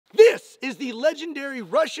This is the legendary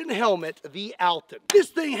Russian helmet, the Alton. This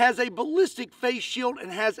thing has a ballistic face shield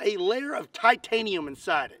and has a layer of titanium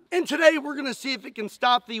inside it. And today we're gonna see if it can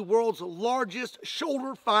stop the world's largest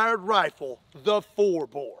shoulder-fired rifle, the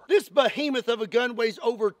 4-bore. This behemoth of a gun weighs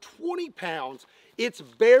over 20 pounds. Its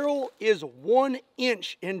barrel is 1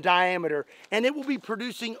 inch in diameter, and it will be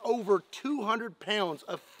producing over 200 pounds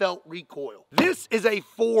of felt recoil. This is a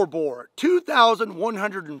 4-bore,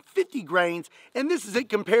 2,150 grains, and this is it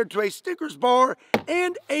compared to a Snickers bar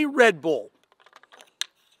and a Red Bull.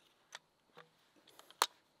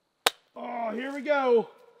 Oh, here we go.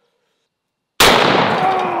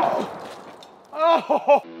 Oh!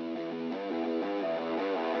 Oh!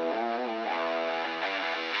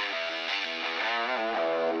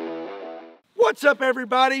 What's up,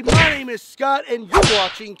 everybody? My name is Scott and you're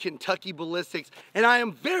watching Kentucky Ballistics, and I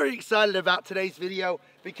am very excited about today's video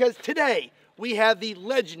because today we have the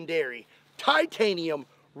legendary titanium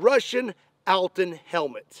Russian Alton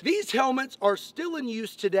helmets. These helmets are still in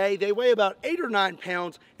use today. They weigh about 8 or 9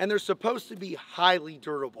 pounds and they're supposed to be highly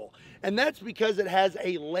durable. And that's because it has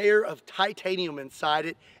a layer of titanium inside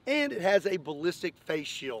it and it has a ballistic face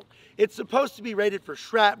shield. It's supposed to be rated for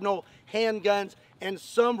shrapnel, handguns, and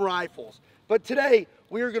some rifles. But today,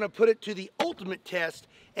 we are going to put it to the ultimate test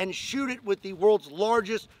and shoot it with the world's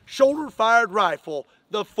largest shoulder-fired rifle,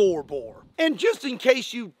 the 4-bore. And just in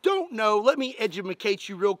case you don't know, let me educate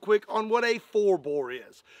you real quick on what a 4-bore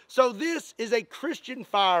is. So this is a Christian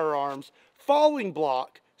Firearms falling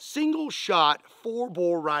block, single-shot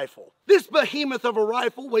 4-bore rifle. This behemoth of a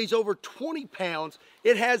rifle weighs over 20 pounds.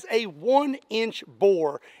 It has a 1-inch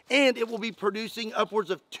bore, and it will be producing upwards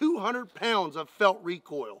of 200 pounds of felt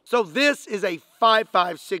recoil. So this is a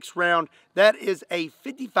 5.56 round. That is a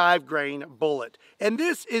 55 grain bullet. And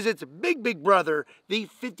this is its big brother, the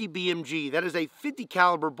 50 BMG. That is a 50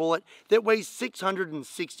 caliber bullet that weighs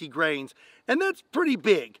 660 grains. And that's pretty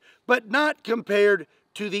big, but not compared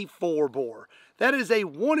to the 4-bore. That is a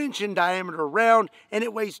 1-inch in diameter round and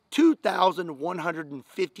it weighs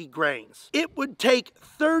 2,150 grains. It would take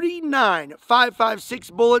 39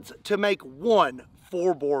 5.56 bullets to make one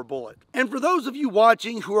 4-bore bullet. And for those of you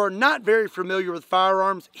watching who are not very familiar with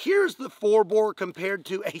firearms, here's the 4-bore compared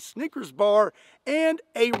to a Snickers bar and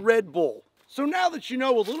a Red Bull. So now that you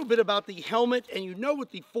know a little bit about the helmet and you know what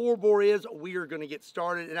the 4-bore is, we are going to get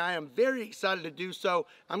started, and I am very excited to do so.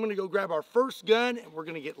 I'm going to go grab our first gun and we're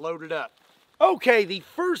going to get loaded up. Okay, the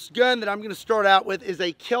first gun that I'm going to start out with is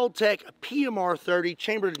a Kel-Tec PMR 30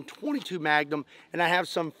 chambered in 22 Magnum, and I have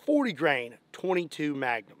some 40 grain 22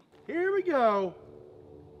 Magnum. Here we go.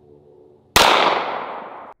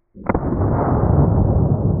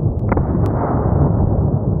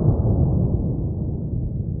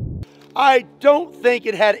 I don't think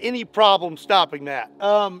it had any problem stopping that.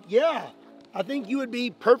 Yeah, I think you would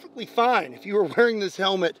be perfectly fine if you were wearing this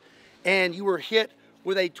helmet and you were hit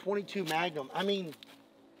with a 22 Magnum. I mean,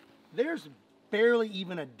 there's barely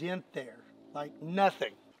even a dent there, like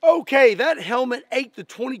nothing. Okay, that helmet ate the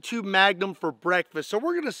 22 Magnum for breakfast, so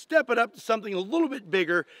we're gonna step it up to something a little bit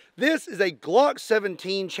bigger. This is a Glock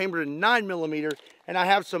 17 chambered in 9mm, and I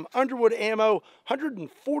have some Underwood ammo,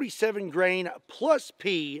 147 grain plus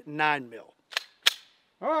P 9mm.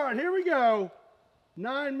 All right, here we go.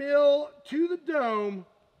 9mm to the dome.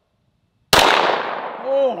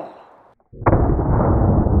 Oh.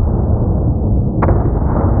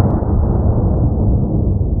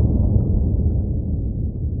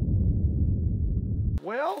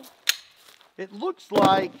 Well, it looks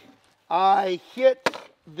like I hit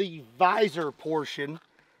the visor portion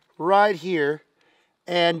right here,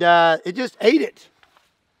 and it just ate it.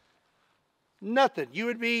 Nothing. You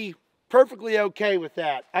would be perfectly okay with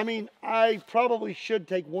that. I mean, I probably should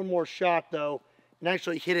take one more shot, though, and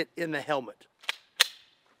actually hit it in the helmet.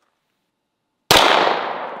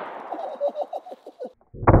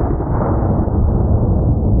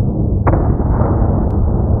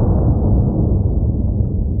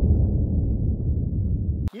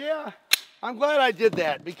 Yeah, I'm glad I did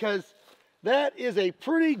that because that is a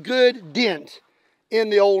pretty good dent in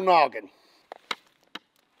the old noggin.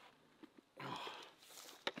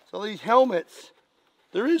 So these helmets,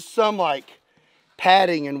 there is some like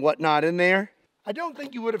padding and whatnot in there. I don't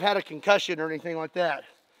think you would have had a concussion or anything like that,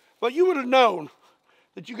 but you would have known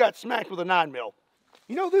that you got smacked with a 9mm.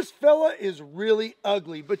 You know, this fella is really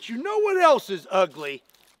ugly, but you know what else is ugly?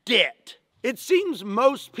 Debt. It seems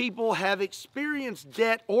most people have experienced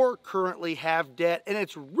debt or currently have debt, and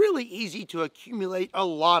it's really easy to accumulate a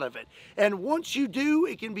lot of it. And once you do,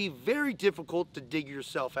 it can be very difficult to dig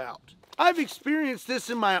yourself out. I've experienced this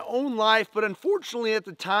in my own life, but unfortunately at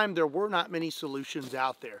the time there were not many solutions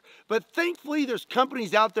out there. But thankfully there's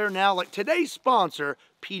companies out there now like today's sponsor,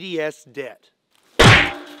 PDS Debt.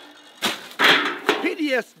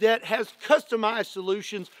 PDS Debt has customized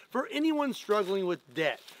solutions for anyone struggling with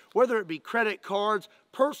debt, whether it be credit cards,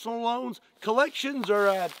 personal loans, collections,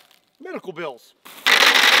 or medical bills.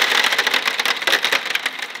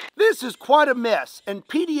 This is quite a mess, and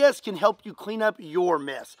PDS can help you clean up your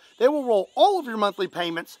mess. They will roll all of your monthly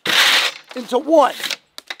payments into one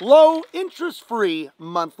low interest-free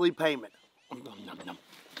monthly payment.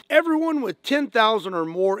 Everyone with $10,000 or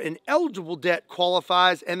more in eligible debt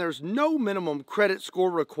qualifies, and there's no minimum credit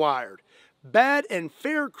score required. Bad and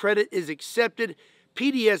fair credit is accepted.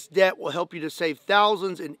 PDS Debt will help you to save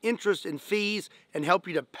thousands in interest and fees and help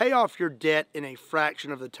you to pay off your debt in a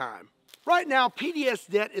fraction of the time. Right now,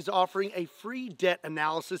 PDS Debt is offering a free debt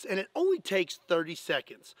analysis, and it only takes 30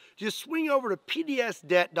 seconds. Just swing over to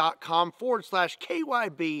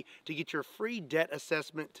pdsdebt.com/KYB to get your free debt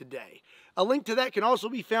assessment today. A link to that can also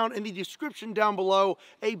be found in the description down below.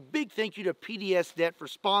 A big thank you to PDS Debt for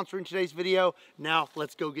sponsoring today's video. Now,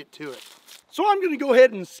 let's go get to it. So I'm going to go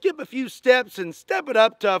ahead and skip a few steps and step it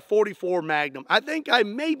up to 44 Magnum. I think I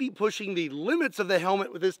may be pushing the limits of the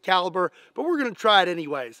helmet with this caliber, but we're going to try it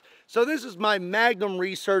anyways. So this is my Magnum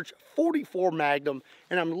Research 44 Magnum,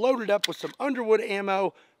 and I'm loaded up with some Underwood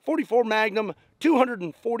ammo, 44 Magnum,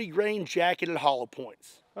 240 grain jacketed hollow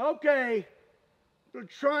points. Okay, I'm going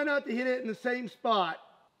to try not to hit it in the same spot.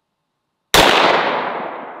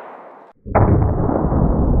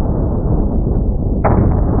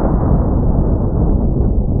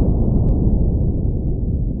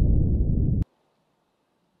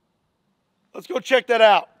 Let's go check that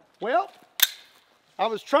out. Well, I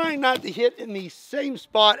was trying not to hit in the same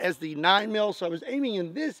spot as the 9mm, so I was aiming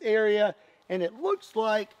in this area, and it looks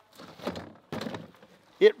like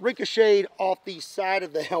it ricocheted off the side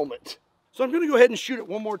of the helmet. So I'm going to go ahead and shoot it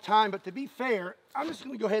one more time, but to be fair, I'm just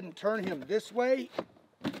going to go ahead and turn him this way,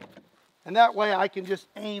 and that way I can just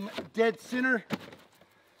aim dead center,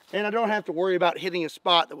 and I don't have to worry about hitting a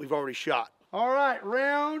spot that we've already shot. All right,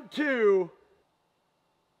 round two.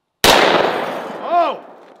 Oh!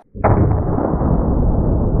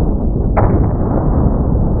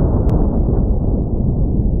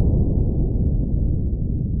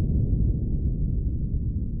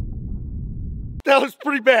 That was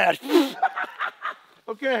pretty bad.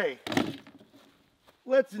 Okay,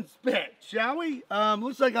 let's inspect, shall we?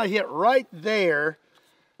 Looks like I hit right there.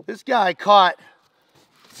 This guy caught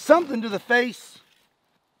something to the face,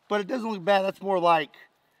 but it doesn't look bad. That's more like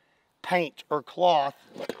paint or cloth.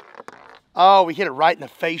 Oh, we hit it right in the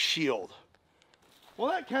face shield. Well,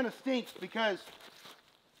 that kind of stinks because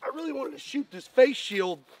I really wanted to shoot this face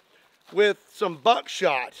shield with some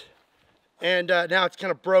buckshot, and now it's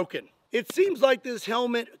kind of broken. It seems like this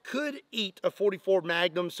helmet could eat a 44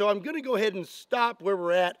 Magnum, so I'm going to go ahead and stop where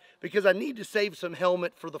we're at because I need to save some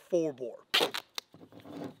helmet for the 4-bore.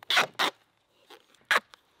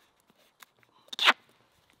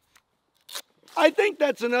 I think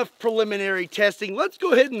that's enough preliminary testing. Let's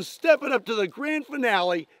go ahead and step it up to the grand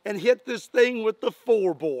finale and hit this thing with the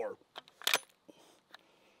 4-bore.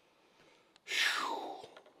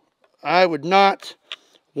 I would not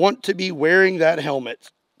want to be wearing that helmet.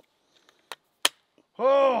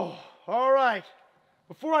 Oh, all right.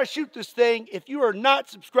 Before I shoot this thing, if you are not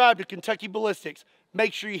subscribed to Kentucky Ballistics,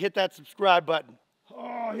 make sure you hit that subscribe button.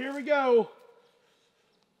 Oh, here we go.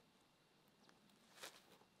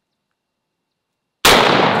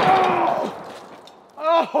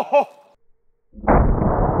 Oh!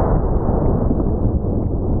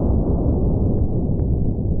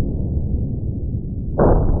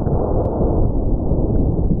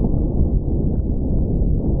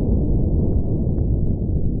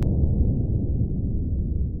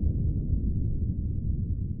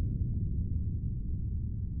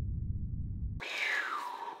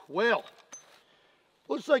 Well,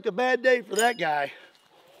 looks like a bad day for that guy.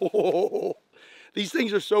 Oh. These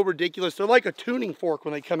things are so ridiculous. They're like a tuning fork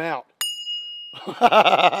when they come out.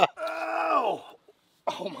 Oh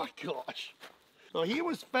my gosh. So he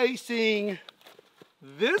was facing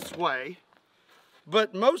this way,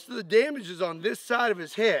 but most of the damage is on this side of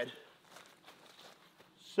his head.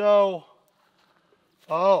 So,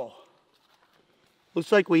 oh,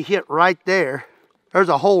 looks like we hit right there. There's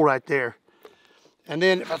a hole right there. And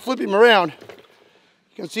then if I flip him around,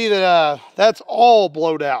 you can see that that's all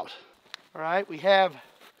blowed out. All right, we have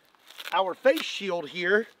our face shield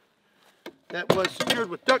here that was secured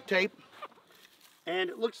with duct tape, and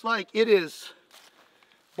it looks like it is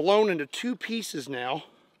blown into two pieces now.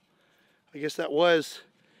 I guess that was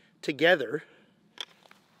together.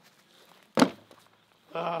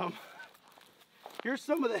 Here's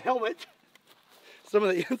some of the helmet, some of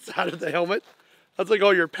the inside of the helmet. That's like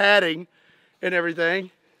all your padding and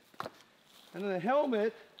everything. And then the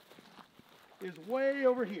helmet is way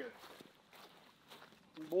over here.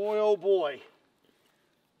 Boy, oh boy,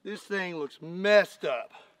 this thing looks messed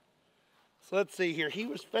up. So let's see here. He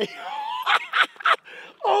was facing.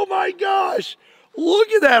 Oh my gosh,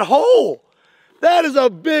 look at that hole. That is a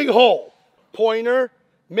big hole. Pointer,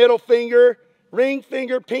 middle finger, ring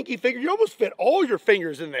finger, pinky finger. You almost fit all your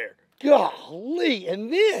fingers in there. Golly.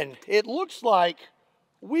 And then it looks like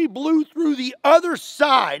we blew through the other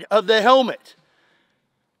side of the helmet.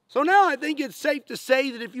 So now I think it's safe to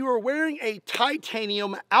say that if you are wearing a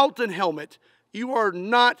titanium Alton helmet, you are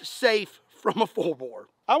not safe from a full bore.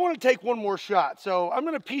 I want to take one more shot. So I'm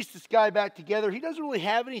going to piece this guy back together. He doesn't really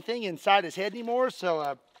have anything inside his head anymore. So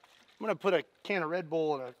I'm going to put a can of Red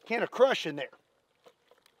Bull and a can of Crush in there.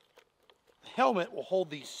 The helmet will hold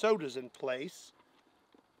these sodas in place.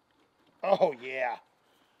 Oh yeah.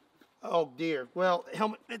 Oh dear. Well, the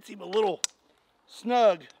helmet fits him a little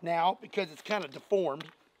snug now because it's kind of deformed.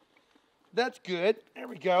 That's good. There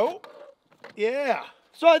we go. Yeah.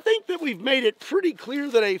 So I think that we've made it pretty clear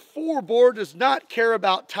that a 4-bore does not care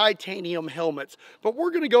about titanium helmets, but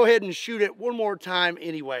we're going to go ahead and shoot it one more time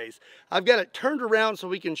anyways. I've got it turned around so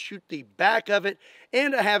we can shoot the back of it,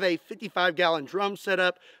 and I have a 55-gallon drum set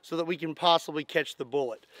up so that we can possibly catch the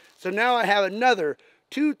bullet. So now I have another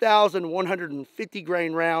 2,150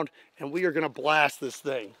 grain round, and we are going to blast this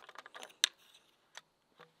thing.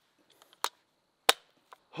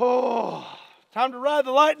 Oh, time to ride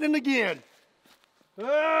the lightning again.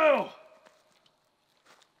 Oh,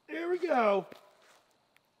 here we go.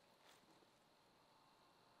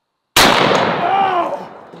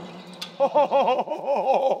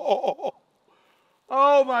 Oh,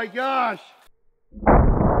 oh my gosh.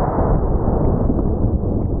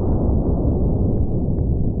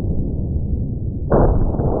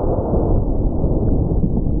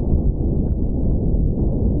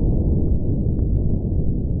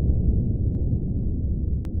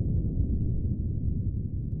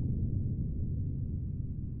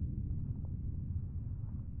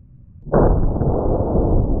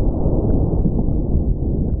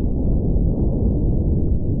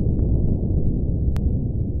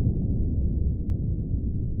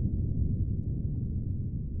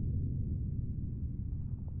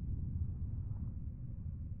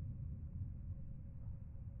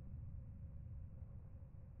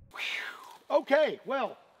 Okay,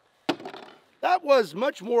 well, that was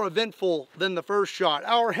much more eventful than the first shot.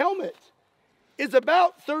 Our helmet is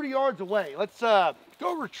about 30 yards away. Let's go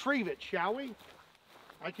retrieve it, shall we?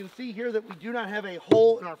 I can see here that we do not have a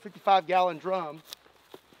hole in our 55-gallon drum.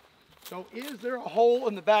 So is there a hole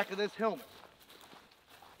in the back of this helmet?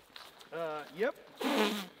 Yep,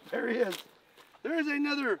 there is. There is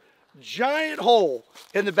another giant hole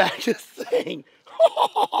in the back of this thing.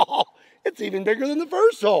 It's even bigger than the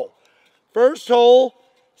first hole. First hole,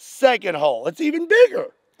 second hole. It's even bigger.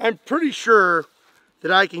 I'm pretty sure that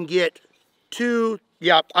I can get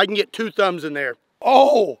I can get 2 thumbs in there.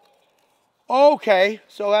 Oh, okay.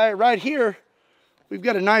 So right here, we've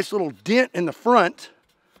got a nice little dent in the front.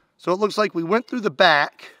 So it looks like we went through the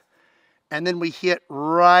back and then we hit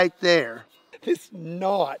right there. This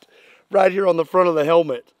knot right here on the front of the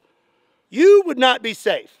helmet. You would not be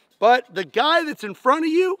safe, but the guy that's in front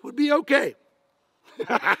of you would be okay.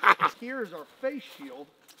 Here is our face shield.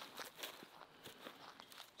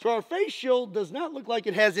 So our face shield does not look like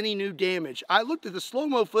it has any new damage. I looked at the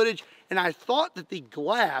slow-mo footage and I thought that the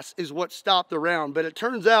glass is what stopped the round, but it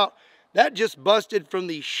turns out that just busted from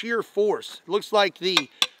the sheer force. It looks like the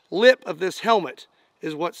lip of this helmet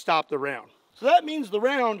is what stopped the round. So that means the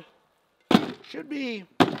round should be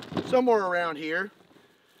somewhere around here.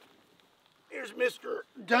 Here's Mr.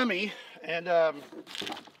 Dummy, and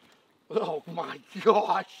oh my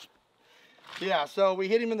gosh. Yeah, so we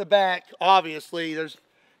hit him in the back. Obviously, there's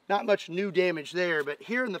not much new damage there, but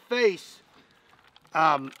here in the face,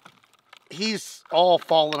 he's all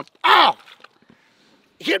falling up. Ow!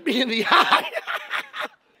 Hit me in the eye. I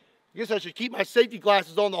guess I should keep my safety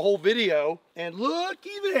glasses on the whole video. And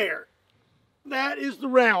looky there. That is the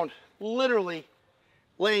round, literally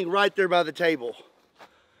laying right there by the table.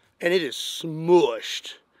 And it is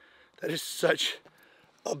smushed. That is such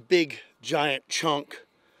a big, giant chunk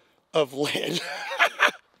of lead.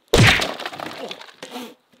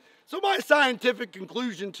 So my scientific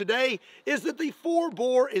conclusion today is that the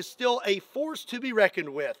 4-bore is still a force to be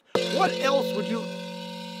reckoned with. What else would you...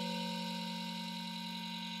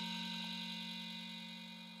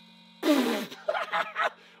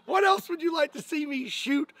 What what else would you like to see me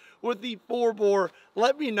shoot with the 4-bore?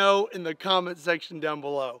 Let me know in the comment section down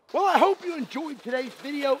below. Well, I hope you enjoyed today's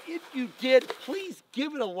video. If you did, please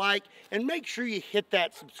give it a like and make sure you hit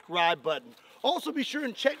that subscribe button. Also, be sure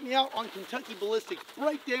and check me out on Kentucky Ballistics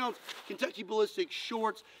breakdowns, Kentucky Ballistics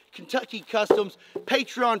shorts, Kentucky Customs,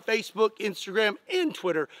 Patreon, Facebook, Instagram, and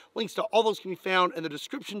Twitter. Links to all those can be found in the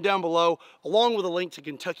description down below, along with a link to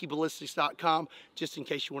KentuckyBallistics.com, just in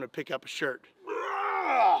case you want to pick up a shirt.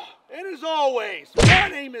 And as always, my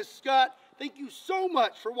name is Scott. Thank you so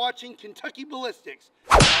much for watching Kentucky Ballistics.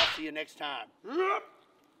 I'll see you next time.